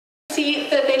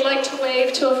seat that they'd like to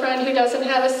wave to a friend who doesn't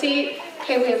have a seat?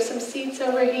 Okay, we have some seats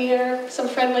over here, some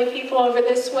friendly people over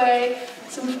this way,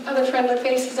 some other friendly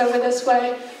faces over this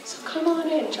way. So come on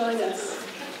in, join us.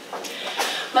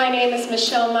 My name is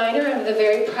Michelle Miner. I'm the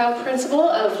very proud principal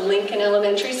of Lincoln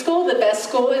Elementary School, the best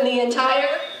school in the entire...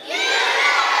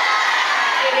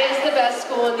 It is the best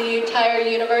school in the entire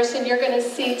universe, and you're going to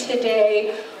see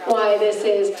today why this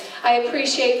is. I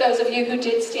appreciate those of you who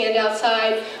did stand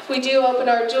outside. We do open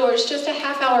our doors just a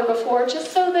half hour before,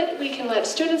 just so that we can let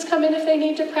students come in if they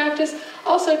need to practice.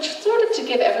 Also, sort of to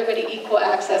give everybody equal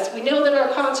access. We know that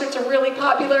our concerts are really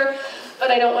popular,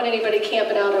 but I don't want anybody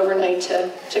camping out overnight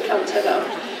to come to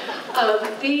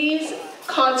them. These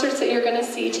concerts that you're going to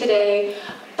see today,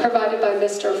 provided by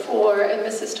Mr. Floor and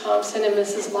Mrs. Thompson and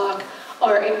Mrs. Locke,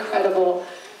 are incredible.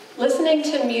 Listening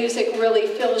to music really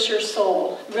fills your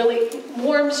soul, really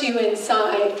warms you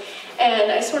inside,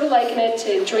 and I sort of liken it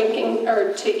to drinking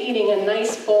or to eating a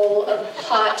nice bowl of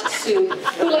hot soup.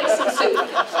 Who likes some soup?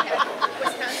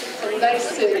 Some nice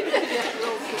soup.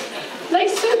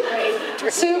 Nice soup,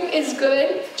 right? Soup is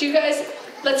good. Do you guys,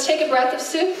 let's take a breath of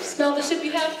soup. Smell the soup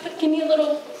you have. Give me a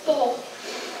little bowl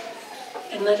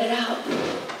and let it out.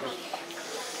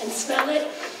 And smell it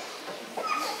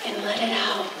and let it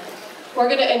out. We're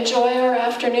going to enjoy our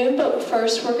afternoon, but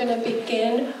first we're going to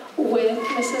begin with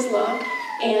Mrs. Locke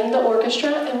and the orchestra,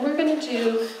 and we're going to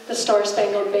do the Star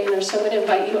Spangled Banner. So I'm going to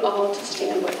invite you all to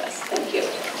stand with us. Thank you.